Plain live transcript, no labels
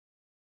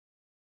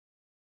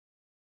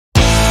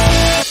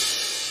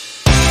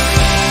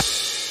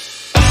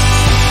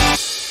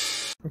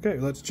Okay,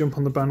 let's jump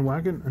on the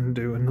bandwagon and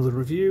do another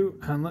review,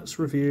 and let's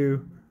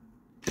review,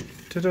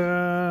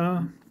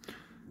 ta-da,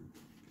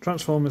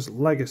 Transformers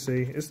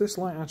Legacy. Is this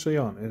light actually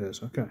on? It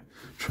is, okay.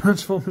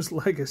 Transformers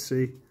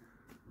Legacy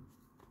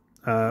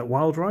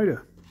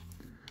Wildrider.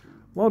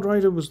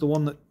 Wildrider was the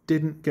one that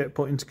didn't get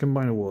put into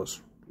Combiner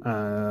Wars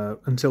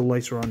until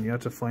later on. You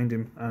had to find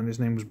him, and his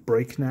name was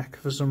Breakneck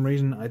for some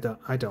reason.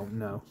 I don't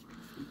know.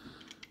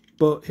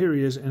 But here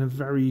he is in a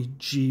very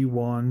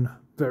G1,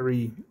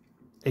 very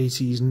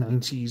 80s,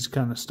 90s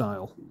kind of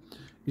style.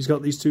 He's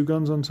got these two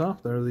guns on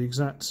top. They're the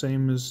exact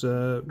same as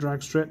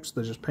drag strips.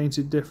 They're just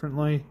painted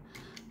differently.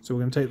 So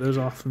we're going to take those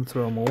off and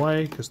throw them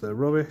away because they're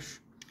rubbish.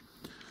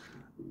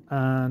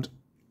 And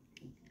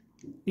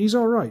he's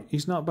alright.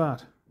 He's not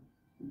bad.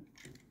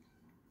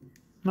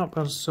 Not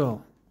bad at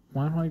all.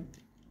 Why am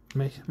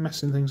I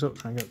messing things up,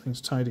 trying to get things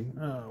tidy?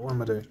 Oh, what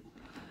am I doing?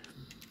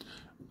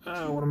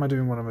 What am I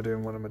doing? What am I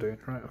doing? What am I doing?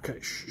 Right,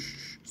 okay.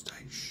 Shh.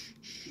 Stay. Shh.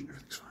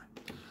 Everything's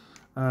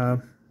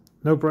fine.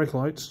 No brake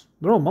lights.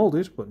 They're all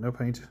moulded, but no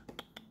paint.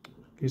 Can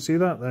you see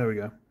that? There we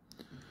go.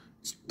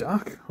 It's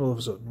dark all of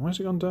a sudden. Why has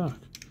it gone dark?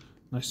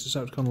 Nice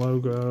Decepticon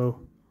logo.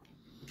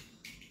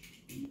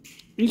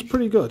 He's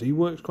pretty good. He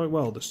works quite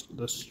well.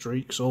 The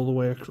streaks all the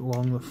way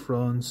along the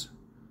front.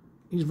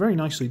 He's very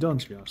nicely done,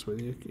 to be honest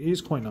with you. He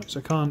is quite nice.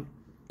 I can't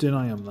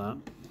deny him that.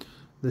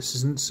 This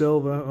isn't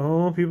silver.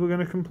 Oh, people are going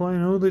to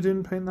complain. Oh, they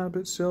didn't paint that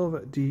bit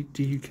silver. Do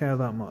you care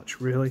that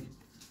much? Really?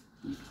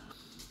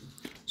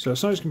 So,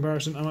 size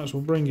comparison, I might as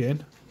well bring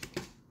in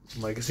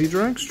Legacy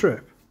Drag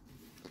Strip.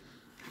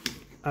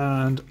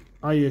 And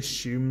I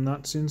assume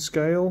that's in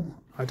scale.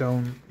 I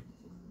don't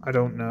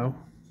know.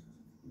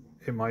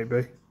 It might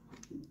be.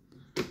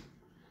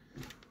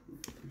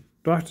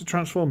 Do I have to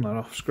transform that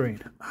off screen?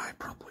 I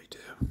probably do.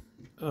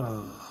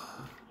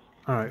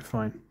 Alright,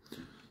 fine.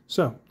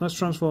 So, let's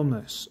transform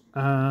this.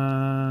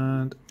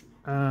 And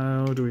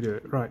how do we do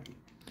it? Right.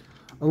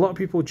 A lot of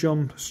people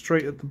jump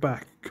straight at the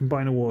back,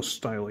 Combiner Wars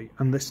style-y,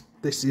 and this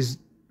is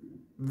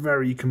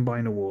very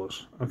Combiner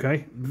Wars,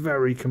 okay?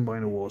 Very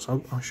Combiner Wars.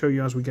 I'll show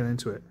you as we get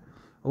into it.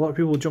 A lot of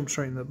people jump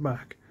straight in the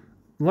back.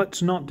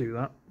 Let's not do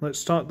that. Let's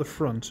start the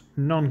front,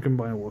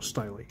 non-Combiner Wars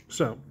style-y.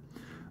 So,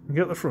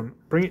 get the front,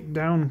 bring it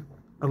down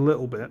a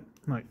little bit,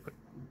 like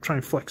try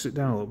and flex it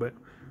down a little bit.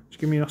 Just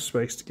give me enough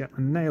space to get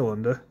my nail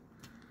under,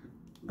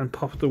 and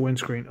pop the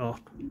windscreen up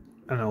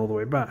and all the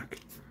way back.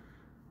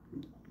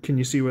 Can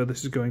you see where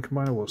this is going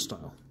Combiner Wars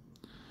style?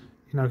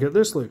 You now get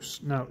this loose.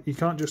 Now, you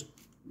can't just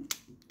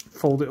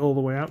fold it all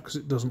the way out because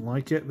it doesn't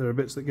like it. There are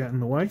bits that get in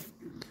the way.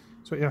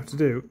 So what you have to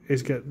do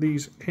is get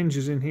these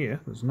hinges in here.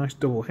 There's a nice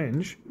double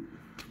hinge.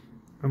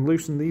 And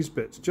loosen these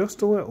bits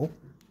just a little.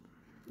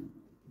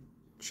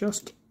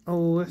 Just a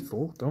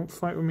little. Don't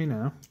fight with me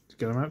now. To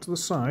get them out to the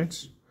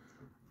sides.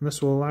 And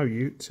this will allow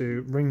you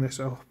to bring this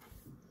up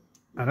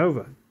and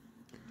over.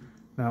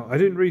 Now, I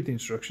didn't read the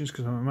instructions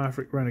because I'm a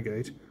Maverick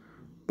Renegade,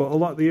 but a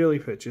lot of the early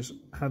pictures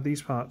had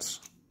these parts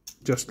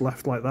just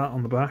left like that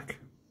on the back.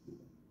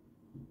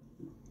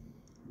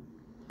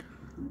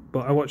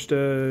 But I watched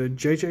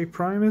JJ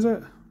Prime, is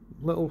it?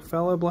 Little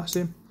fella, bless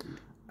him.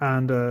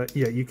 And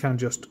yeah, you can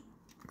just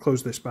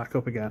close this back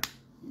up again.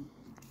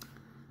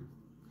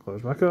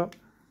 Close back up.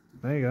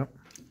 There you go.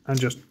 And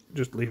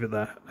just leave it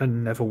there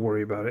and never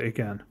worry about it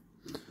again.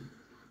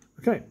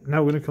 Okay,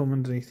 now we're going to come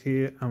underneath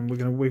here and we're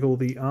going to wiggle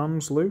the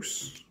arms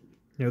loose.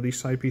 You know, these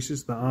side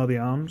pieces that are the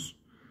arms.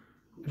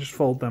 And just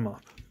fold them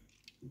up.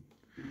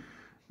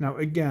 Now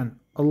again,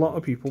 a lot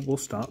of people will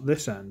start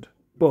this end.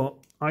 But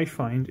I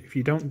find if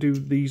you don't do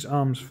these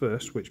arms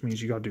first, which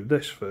means you got to do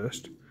this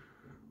first,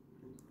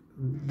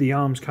 the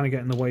arms kind of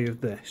get in the way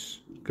of this.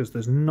 Because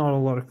there's not a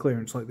lot of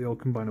clearance like the old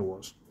Combiner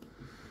was.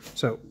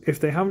 So if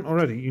they haven't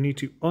already, you need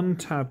to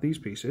untab these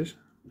pieces.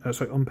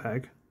 Sorry,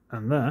 unpeg.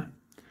 And there.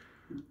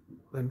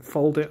 Then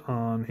fold it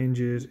on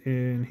hinges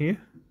in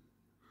here.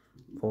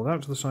 Fold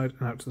out to the side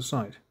and out to the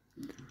side.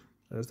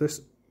 There's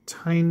this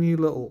tiny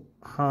little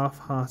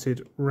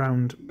half-hearted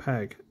round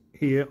peg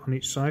here on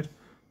each side.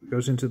 It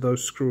goes into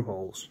those screw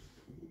holes.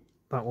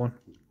 That one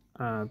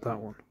and that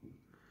one.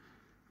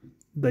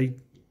 They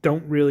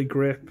don't really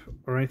grip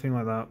or anything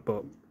like that,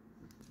 but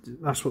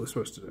that's what they're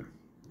supposed to do.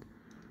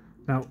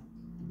 Now,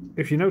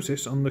 if you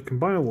notice on the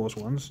Combiner Wars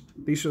ones,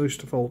 these are used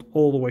to fold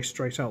all the way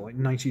straight out, like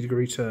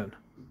 90-degree turn.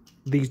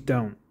 These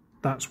don't.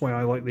 That's why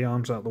I like the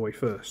arms out of the way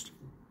first.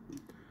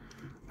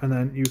 And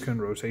then you can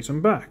rotate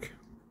them back.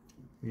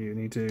 You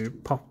need to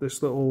pop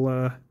this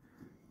little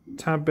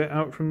tab bit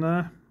out from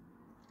there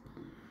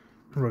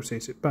and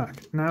rotate it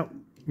back. Now,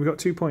 we've got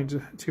 2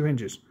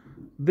 hinges.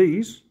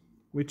 These,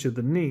 which are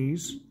the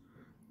knees,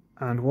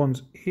 and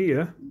ones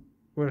here,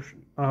 which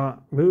are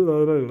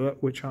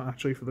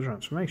actually for the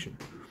transformation.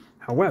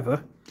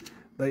 However,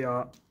 they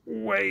are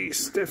way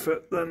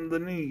stiffer than the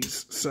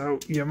knees, so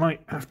you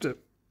might have to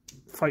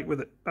fight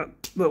with it a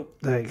little.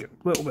 There you go,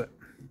 a little bit.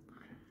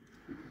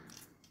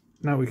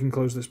 Now we can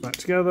close this back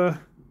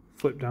together,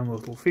 flip down the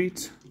little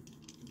feet,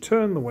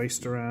 turn the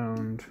waist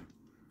around,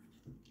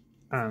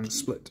 and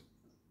split.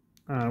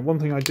 One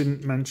thing I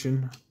didn't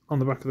mention on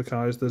the back of the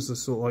cars, there's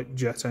this little like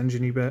jet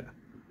engine-y bit.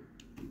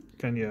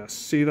 Can you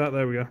see that?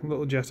 There we go,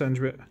 little jet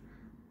engine bit.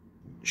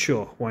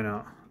 Sure, why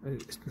not?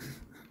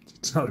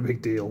 It's not a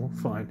big deal,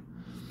 fine.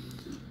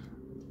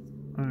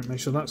 Alright, make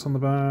sure that's on the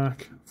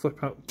back.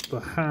 Flip out the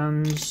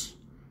hands,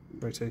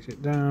 rotate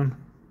it down.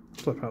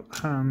 Flip out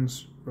the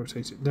hands,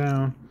 rotate it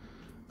down.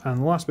 And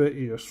the last bit,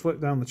 you just flip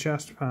down the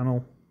chest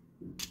panel.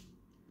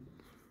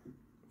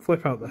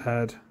 Flip out the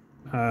head.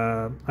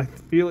 I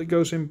feel it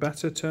goes in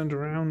better turned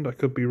around. I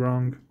could be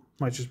wrong.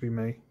 Might just be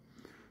me.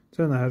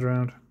 Turn the head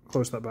around,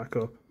 close that back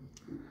up.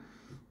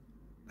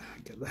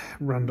 Get the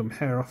random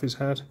hair off his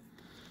head.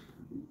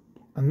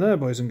 And there,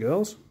 boys and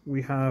girls,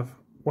 we have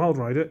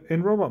Wildrider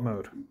in robot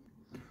mode.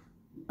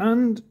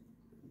 And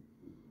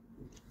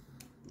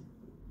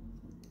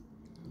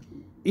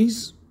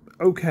he's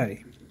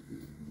okay.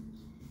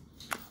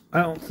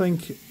 I don't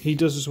think he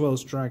does as well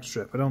as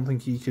Dragstrip. I don't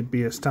think he could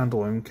be a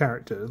standalone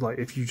character. Like,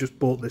 if you just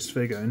bought this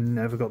figure and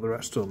never got the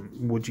rest of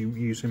them, would you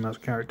use him as a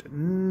character?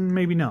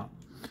 Maybe not.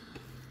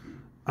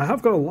 I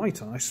have got a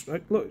light on.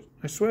 Look,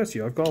 I swear to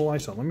you, I've got a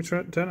light on. Let me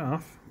turn it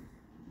off.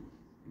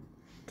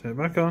 Turn it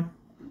back on.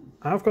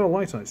 I've got a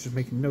light on. It's just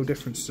making no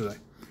difference today.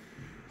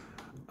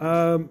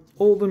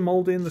 All the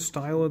moulding, the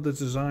style of the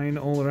design,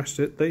 all the rest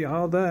of it, they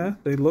are there.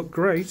 They look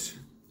great.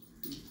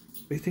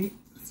 But I think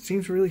it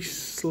seems really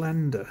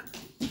slender.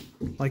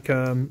 Like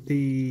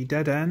the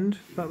Dead End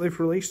that they've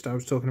released, I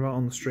was talking about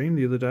on the stream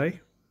the other day.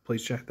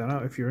 Please check that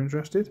out if you're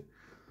interested.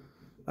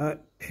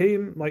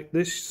 Like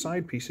this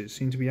side pieces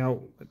seem to be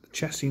out, the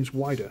chest seems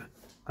wider,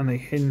 and they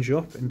hinge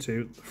up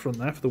into the front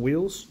there for the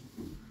wheels.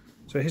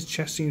 So his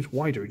chest seems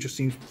wider, it just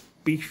seems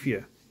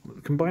beefier.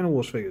 The Combiner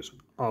Wars figures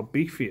are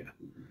beefier.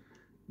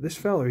 This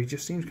fella, he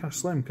just seems kind of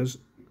slim because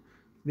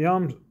the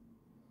arms,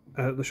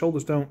 the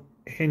shoulders don't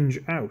hinge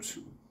out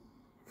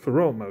for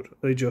robot mode.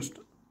 They just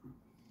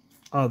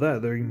are there.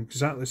 They're in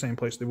exactly the same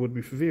place they would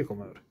be for vehicle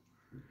mode.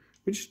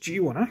 Which is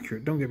G1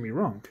 accurate, don't get me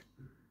wrong.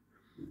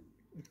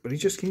 But he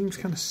just seems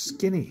kind of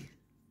skinny.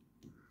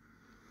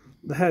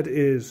 The head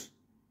is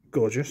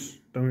gorgeous,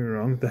 don't get me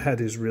wrong. The head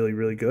is really,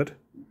 really good.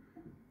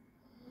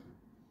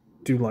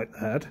 Do like the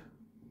head.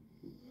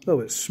 A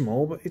little bit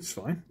small, but it's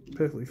fine.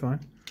 Perfectly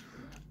fine.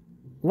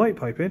 Light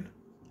piping,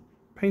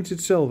 painted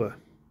silver.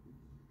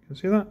 Can you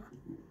see that?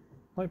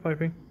 Light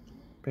piping,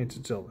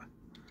 painted silver.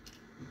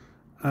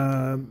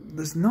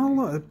 There's not a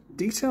lot of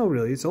detail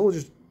really. It's all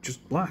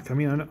just black. I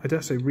mean, I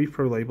dare say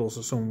repro labels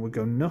or someone would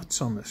go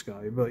nuts on this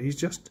guy, but he's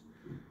just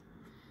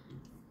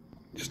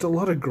a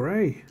lot of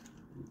grey.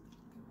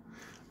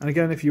 And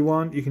again, if you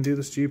want, you can do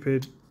the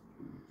stupid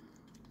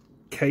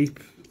cape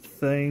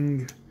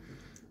thing.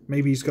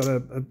 Maybe he's got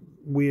a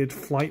weird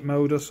flight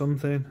mode or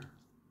something.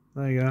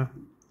 There you go.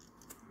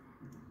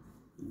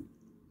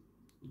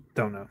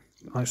 Don't know.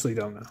 Honestly,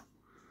 don't know.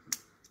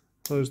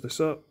 Close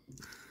this up.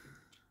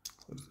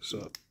 Close this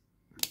up.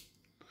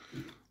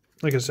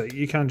 Like I say,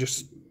 you can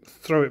just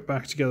throw it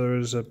back together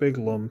as a big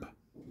lump,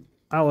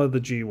 a la the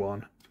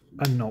G1,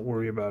 and not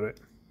worry about it.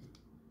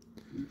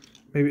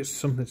 Maybe it's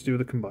something to do with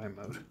the combine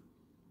mode.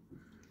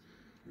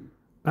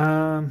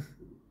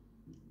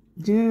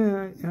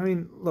 Yeah, I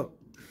mean, look.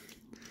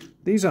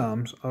 These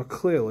arms are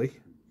clearly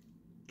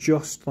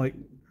just like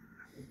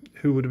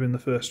who would have been the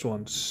first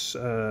ones.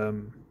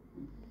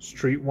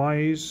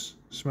 Streetwise,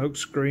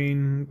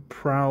 Smokescreen,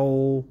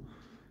 Prowl,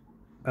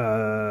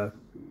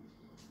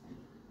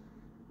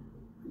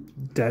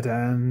 Dead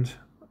End,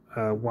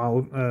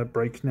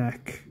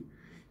 Breakneck.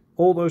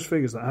 All those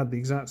figures that had the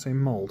exact same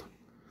mould.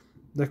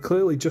 They're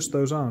clearly just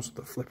those arms with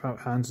the flip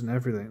out hands and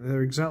everything.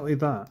 They're exactly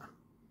that.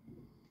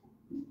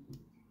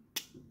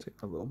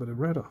 Take a little bit of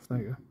red off, there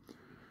you go.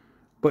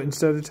 But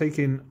instead of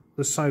taking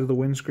the side of the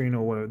windscreen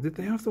or whatever, did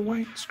they have the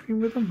white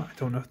screen with them? I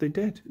don't know if they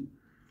did.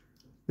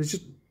 They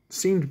just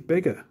seemed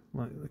bigger,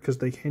 like because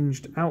they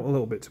hinged out a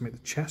little bit to make the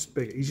chest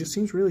bigger. He just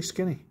seems really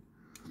skinny.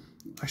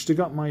 I should have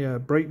got my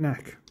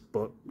Breakneck,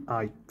 but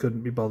I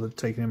couldn't be bothered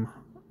taking him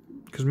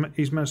because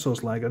he's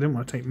Menasor's leg. I didn't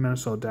want to take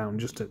Menasor down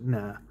just to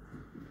nah.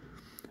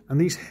 And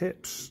these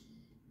hips,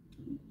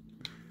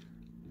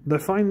 they're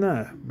fine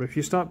there, but if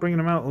you start bringing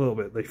them out a little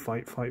bit, they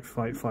fight,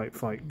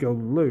 go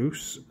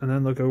loose, and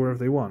then they'll go wherever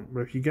they want.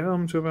 But if you get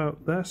them to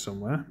about there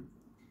somewhere,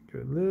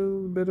 give it a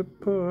little bit of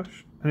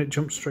push, and it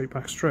jumps straight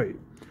back straight.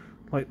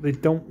 Like, they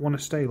don't want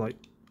to stay, like,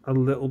 a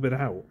little bit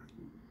out.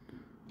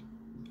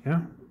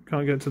 Yeah?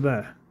 Can't get to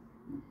there.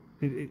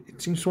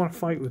 It seems to want to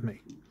fight with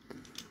me.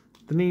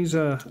 The knees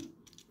are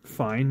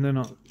fine, they're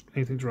not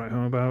anything to write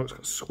home about. It's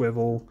got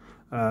swivel.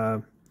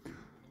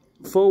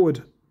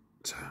 Forward,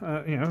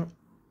 you know,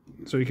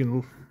 so you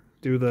can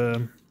do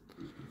the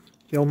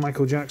old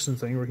Michael Jackson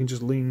thing where you can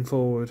just lean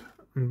forward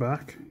and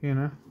back, you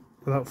know,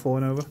 without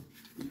falling over.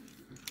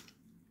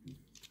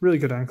 Really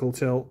good ankle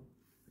tilt,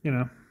 you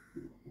know,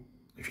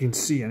 if you can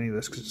see any of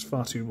this because it's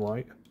far too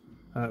light.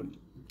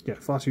 Yeah,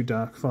 far too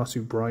dark, far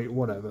too bright,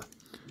 whatever.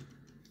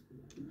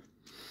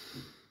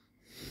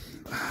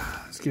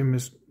 Let's give him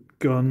his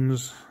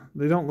guns.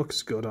 They don't look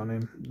as good on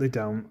him. They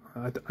don't.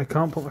 I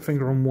can't put my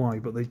finger on why,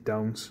 but they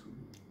don't.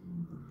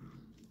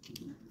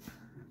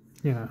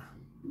 you know,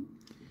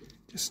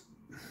 just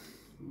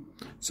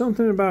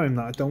something about him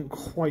that I don't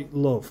quite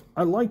love.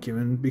 I like him,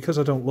 and because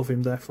I don't love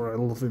him, therefore I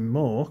love him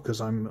more,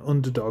 because I'm an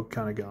underdog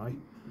kind of guy.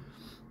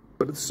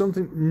 But there's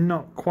something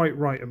not quite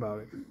right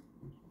about him.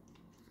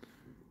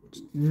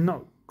 It's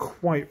not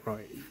quite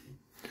right.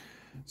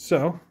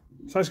 So,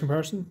 size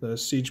comparison,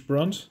 there's Siege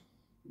Bronze.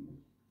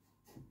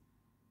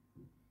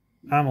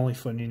 I'm only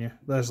funning you.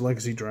 There's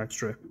Legacy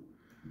Dragstrip.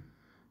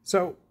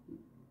 So,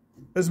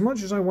 as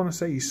much as I want to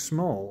say he's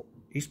small,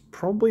 he's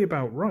probably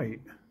about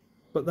right.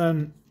 But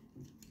then,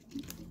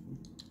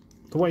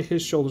 the way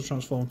his shoulders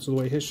transform to the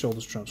way his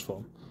shoulders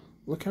transform,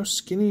 look how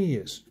skinny he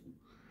is.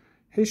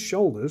 His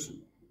shoulders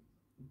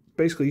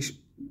basically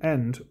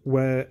end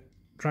where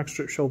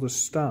Dragstrip shoulders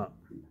start.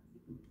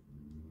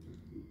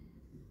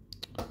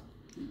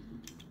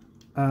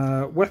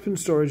 Weapon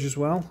storage as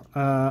well.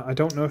 I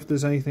don't know if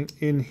there's anything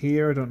in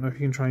here. I don't know if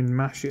you can try and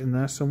mash it in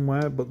there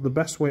somewhere, but the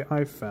best way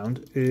I've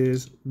found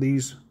is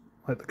these,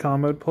 like the car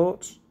mode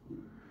ports.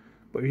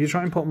 But if you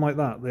try and put them like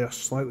that, they are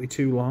slightly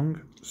too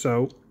long,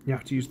 so you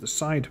have to use the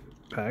side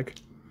peg,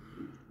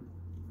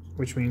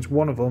 which means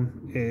one of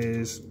them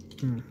is,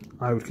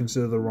 I would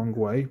consider the wrong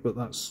way, but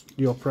that's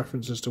your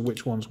preference as to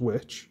which one's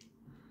which.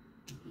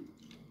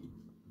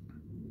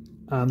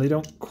 And they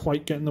don't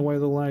quite get in the way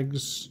of the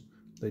legs.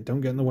 They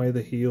don't get in the way of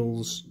the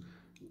heels,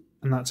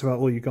 and that's about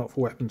all you got for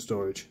weapon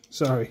storage.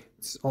 Sorry,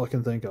 it's all I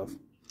can think of.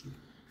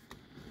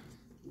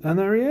 And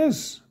there he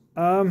is.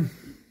 Like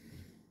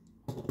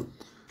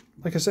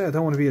I said, I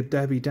don't want to be a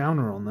Debbie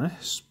Downer on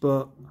this,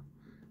 but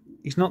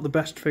he's not the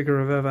best figure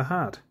I've ever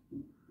had.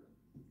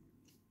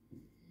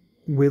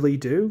 Will he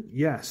do?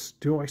 Yes.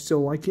 Do I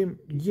still like him?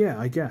 Yeah,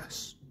 I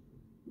guess.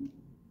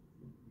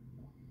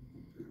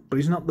 But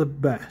he's not the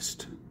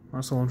best.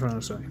 That's all I'm trying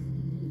to say.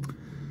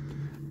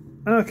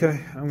 Okay,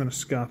 I'm going to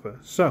scarper.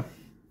 So,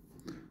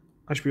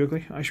 I should be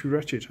ugly, I should be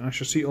wretched, and I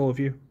shall see all of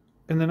you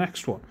in the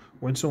next one,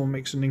 when someone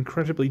makes an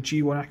incredibly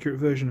G1 accurate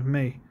version of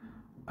me,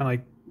 and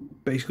I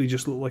basically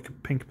just look like a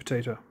pink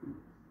potato.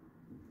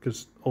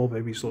 Because all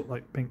babies look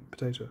like pink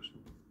potatoes.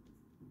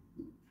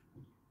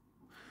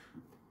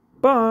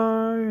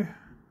 Bye!